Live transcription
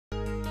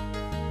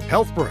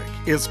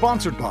HealthBreak is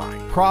sponsored by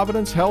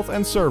Providence Health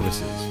and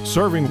Services,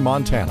 serving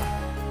Montana.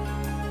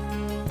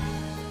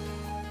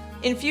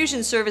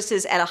 Infusion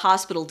Services at a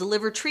hospital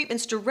deliver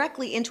treatments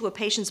directly into a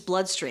patient's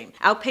bloodstream.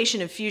 Outpatient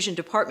Infusion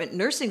Department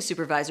Nursing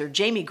Supervisor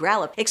Jamie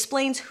Grallap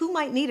explains who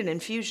might need an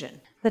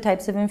infusion. The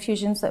types of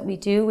infusions that we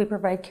do, we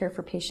provide care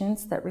for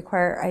patients that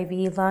require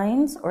IV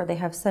lines, or they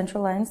have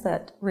central lines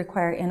that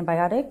require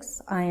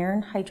antibiotics,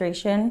 iron,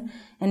 hydration,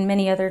 and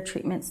many other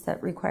treatments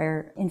that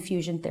require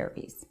infusion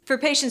therapies. For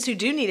patients who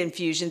do need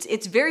infusions,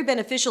 it's very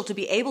beneficial to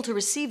be able to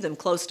receive them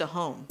close to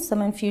home.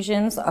 Some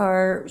infusions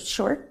are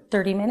short,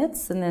 30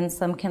 minutes, and then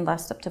some can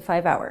last up to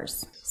 5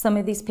 hours. Some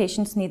of these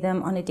patients need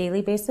them on a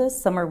daily basis,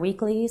 some are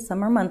weekly,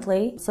 some are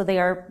monthly, so they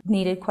are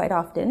needed quite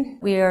often.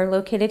 We are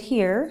located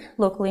here,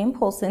 locally in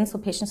Polson, so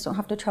patients don't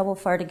have to travel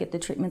far to get the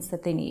treatments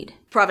that they need.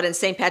 Providence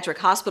St. Patrick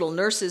Hospital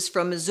nurses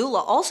from Missoula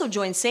also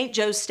join St.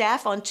 Joe's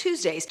staff on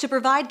Tuesdays to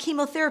provide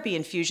chemotherapy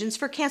infusions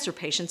for cancer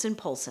patients in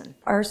Polson.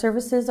 Our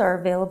services are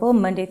available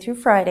Monday through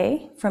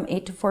Friday from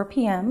 8 to 4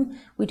 p.m.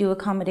 We do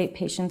accommodate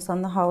patients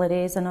on the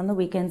holidays and on the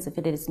weekends if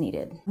it is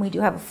needed. We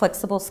do have a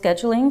flexible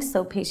scheduling,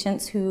 so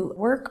patients who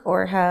work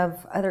or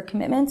have other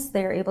commitments,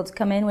 they're able to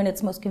come in when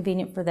it's most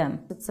convenient for them.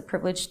 It's a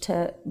privilege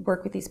to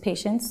work with these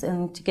patients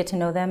and to get to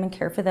know them and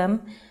care for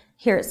them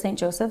here at St.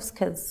 Joseph's,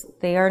 because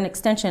they are an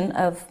extension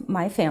of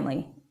my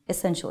family,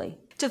 essentially.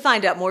 To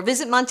find out more,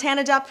 visit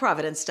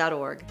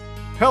montana.providence.org.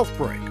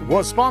 HealthBreak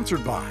was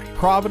sponsored by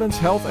Providence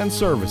Health and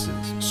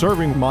Services,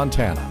 serving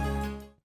Montana.